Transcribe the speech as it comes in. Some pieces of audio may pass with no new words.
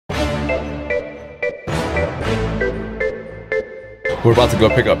We're about to go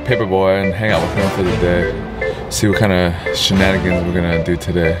pick up Paypa Boy and hang out with him for the day. See what kind of shenanigans we're gonna do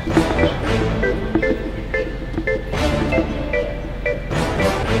today.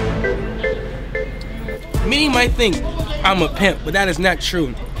 Many might think I'm a pimp, but that is not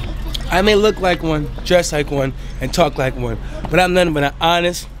true. I may look like one, dress like one, and talk like one, but I'm nothing but an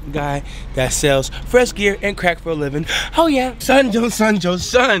honest guy that sells fresh gear and crack for a living. Oh yeah, son Joe, son Joe,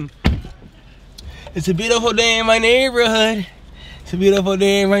 son. It's a beautiful day in my neighborhood. It's a beautiful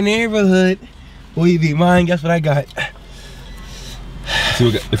day in my neighborhood. Will you be mine? Guess what I got?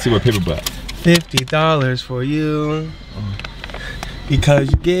 Let's see what Paypa Boy. $50 for you. Because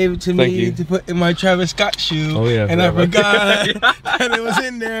you gave it to me to put in my Travis Scott shoe. Oh yeah. And I forgot that it was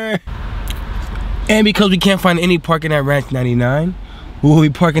in there. And because we can't find any parking at Ranch 99, we'll be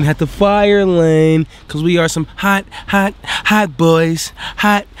parking at the fire lane. Because we are some hot boys.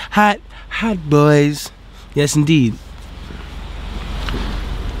 Hot boys. Yes, indeed.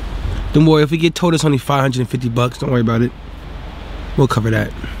 Don't worry, if we get told it's only 550 bucks, don't worry about it. We'll cover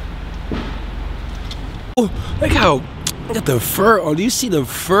that. Oh, look how I got the fur on. Do you see the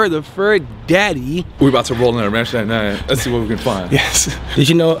fur? The fur daddy. We're about to roll in a Ranch 99. Let's see what we can find. Yes. Did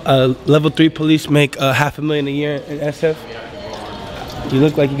you know level 3 police make $500,000 a year in SF? You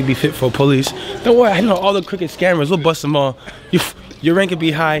look like you could be fit for police. Don't worry, I know all the crooked scammers. We'll bust them all. Your rank could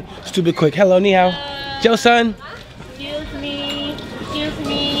be high, stupid quick. Hello, ni hao. Joe, son. Excuse me.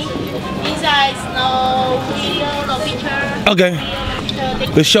 Inside no video, no picture. Okay.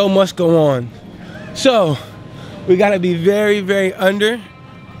 The show must go on. So, we gotta be very under.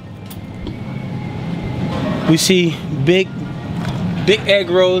 We see big egg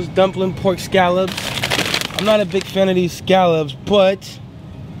rolls, dumpling, pork scallops. I'm not a big fan of these scallops, but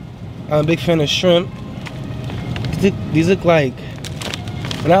I'm a big fan of shrimp. These look like,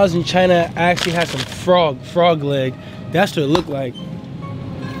 when I was in China, I actually had some frog leg. That's what it looked like.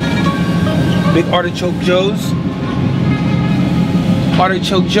 Big artichoke joes.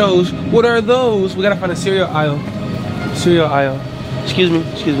 Artichoke joes. What are those? We gotta find a cereal aisle. Cereal aisle. Excuse me.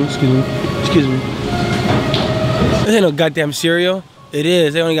 This ain't no goddamn cereal. It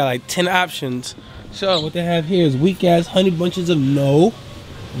is. They only got like 10 options. So what they have here is weak ass honey bunches of no,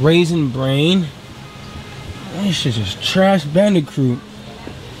 raisin brain. This shit is trash bandicoot.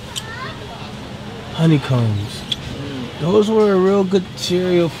 Honeycombs. Those were a real good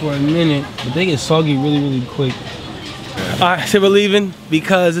cereal for a minute, but they get soggy really quick. Alright, so we're leaving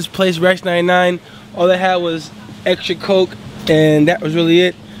because this place, Ranch 99, all they had was extra Coke, and that was really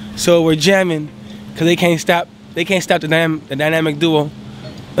it. So we're jamming because they can't stop the dynamic duo.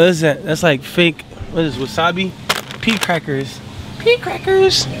 What is that? That's like fake. What is this, wasabi? Pea crackers. Pea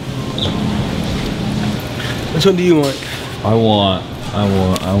crackers. Which one do you want? I want.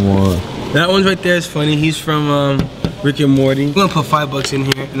 That one's right there is funny. He's from Rick and Morty. I'm gonna put $5 in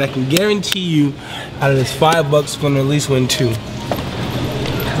here, and I can guarantee you, out of this $5, I'm gonna at least win 2.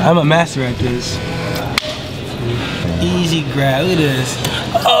 I'm a master at this. Easy grab. Look at this.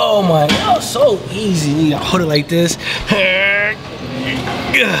 Oh my God, so easy. You gotta hold it like this.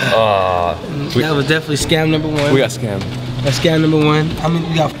 That was definitely scam number 1. We got scammed. That's scam number 1. How many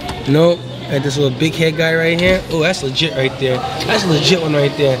we got? Nope. Got this little big head guy right here. Oh, that's legit right there. That's a legit one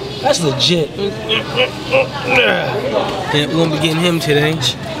right there. That's legit. Yeah, we won't be getting him today.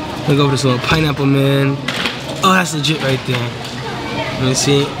 We'll go with this little pineapple man. Oh, that's legit right there. Let me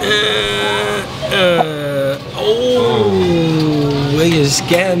see. Oh, they just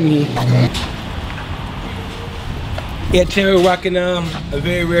scammed me. Yeah, today we're rocking a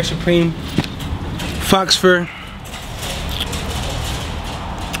very rare Supreme fox fur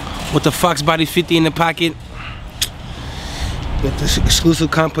with the Fox Body 50 in the pocket. Got this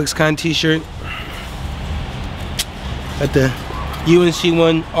exclusive Complex Con t-shirt. Got the UNC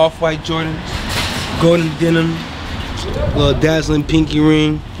one off-white Jordans, golden denim, little dazzling pinky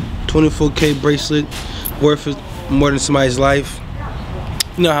ring, 24K bracelet, worth more than somebody's life.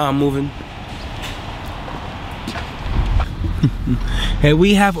 You know how I'm moving. And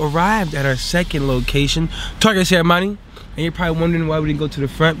we have arrived at our second location, Target Ceremony. And you're probably wondering why we didn't go to the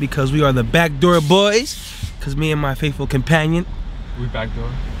front, because we are the backdoor boys. Because me and my faithful companion, We backdoor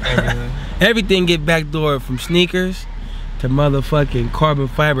everything. Everything get backdoored, from sneakers to motherfucking carbon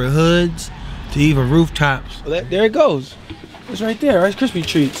fiber hoods to even rooftops. Well, there it goes. It's right there, Rice Krispie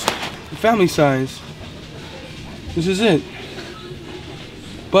treats, the family size. This is it.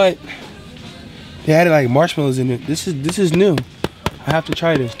 But they added like marshmallows in it. This is new. I have to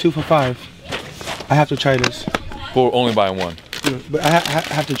try this. 2 for $5. I have to try this. But only buying 1. Yeah, but I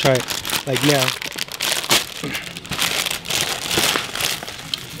have to try it, like now.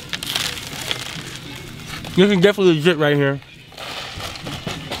 This is definitely legit right here.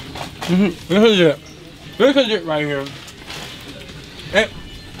 This is it. This is it right here.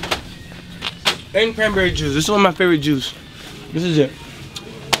 And cranberry juice. This is one of my favorite juice. This is it.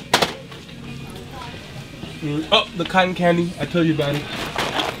 Oh, the cotton candy. I told you about it.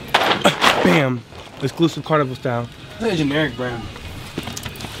 Bam. Exclusive carnival style. This is a generic brand.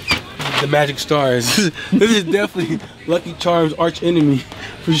 The Magic Stars. This is definitely Lucky Charms' arch enemy,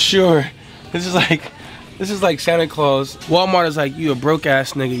 for sure. This is like Santa Claus. Walmart is like, you a broke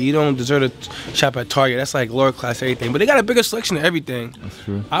ass nigga. You don't deserve to shop at Target. That's like lower class everything. But they got a bigger selection of everything. That's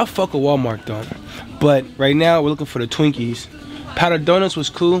true. I'll fuck with Walmart though. But right now we're looking for the Twinkies. Powdered donuts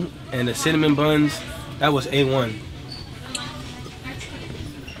was cool, and the cinnamon buns, that was A1.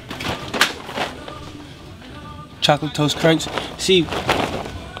 Chocolate toast crunch. See,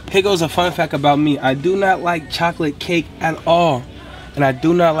 here goes a fun fact about me. I do not like chocolate cake at all. And I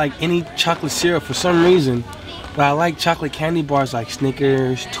do not like any chocolate syrup for some reason. But I like chocolate candy bars like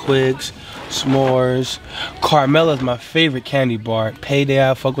Snickers, Twix, S'mores. Caramel is my favorite candy bar. Payday,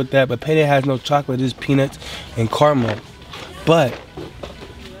 I fuck with that. But Payday has no chocolate, it's peanuts and caramel. But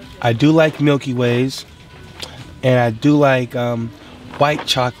I do like Milky Ways. And I do like white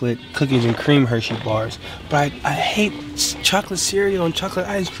chocolate cookies and cream Hershey bars. But I hate chocolate cereal and chocolate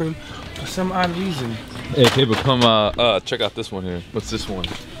ice cream for some odd reason. Hey, Paypa, come check out this one here. What's this one?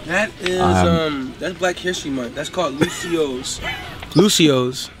 That is that's Black History Month. That's called Lucio's.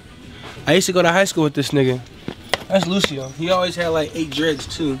 Lucio's. I used to go to high school with this nigga. That's Lucio. He always had like 8 dreads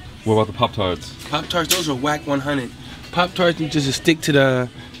too. What about the Pop-Tarts? Pop-Tarts, those are whack 100. Pop-Tarts need to just stick to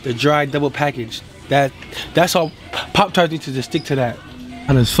the dry double package. That's all. Pop-Tarts need to just stick to that.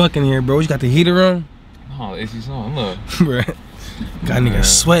 I'm just fucking here, bro. You got the heater on? Oh, the AC's on. Look. Bruh. Got nigga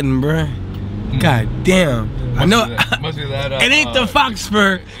sweating, bruh. God damn. I know. Must be that, it ain't the Fox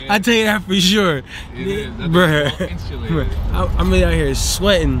fur. I tell you that for sure. Bruh. I'm out here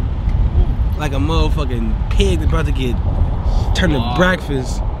sweating like a motherfucking pig that's about to get turned to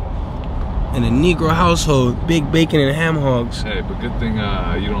breakfast in a Negro household. Big bacon and ham hogs. Hey, but good thing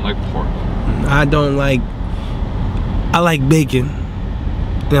you don't like pork. I like bacon.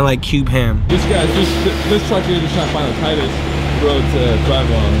 And I like cube ham. This guy, this truck here is trying to find the tightest road to drive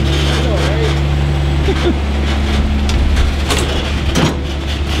on. I know, right?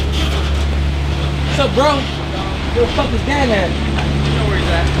 What's up, bro? Where the fuck is Dan at? You know where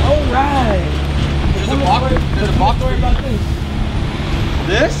he's at. Alright. There's a box story about this.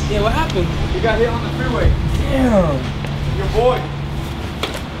 This? Yeah, what happened? You got hit on the freeway. Damn. Your boy.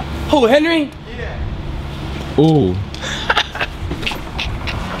 Who, Henry? Yeah. Ooh.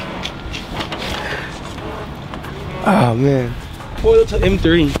 Oh man. Boy, to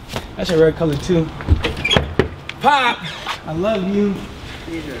M3. That's a red color too. Pop! I love you.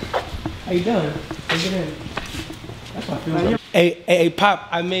 How you doing? Take it in. That's my favorite. Hey, Pop,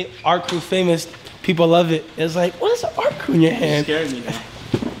 I made our crew famous. People love it. It's like, what is an art crew in your hand? You scared me now.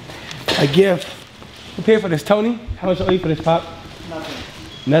 A gift. Who paid for this, Tony? How much you owe you for this, Pop? Nothing.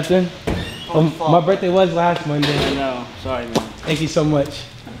 Nothing? My birthday was last Monday. I know. Sorry, man. Thank you so much.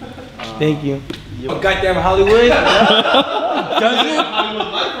 Thank you. Goddamn Hollywood. Does it? Hollywood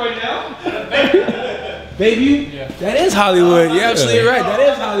life right now. Baby? Yeah. That is Hollywood. You're absolutely right. That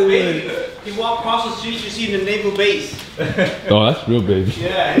is Hollywood. You walk across the street, you see the naval base. Oh, that's real, baby.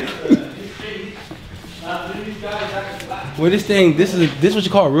 Yeah. Well, this is what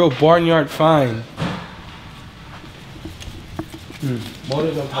you call a real barnyard find.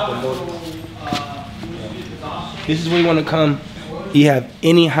 Motors on top of motors. This is where you want to come. You have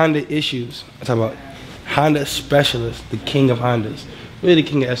any Honda issues. I'm talking about Honda Specialist, the king of Hondas. Really the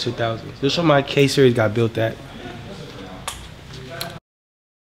king of S2000s. This is where my K series got built at.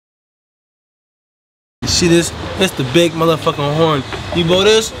 You see this? It's the big motherfucking horn. You blow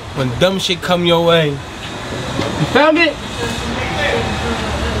this when dumb shit come your way. You found it?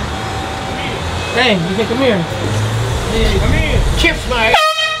 Hey, you can come here. Hey, come here. Kiss my ass.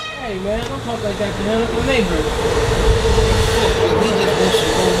 Hey man, don't talk like that to him. It's my neighbor. He just wants to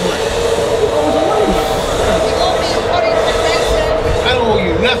owe money. You owe me $40,000. I don't owe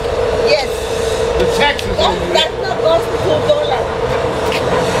you nothing. Yes. The taxes Oh, owe me. that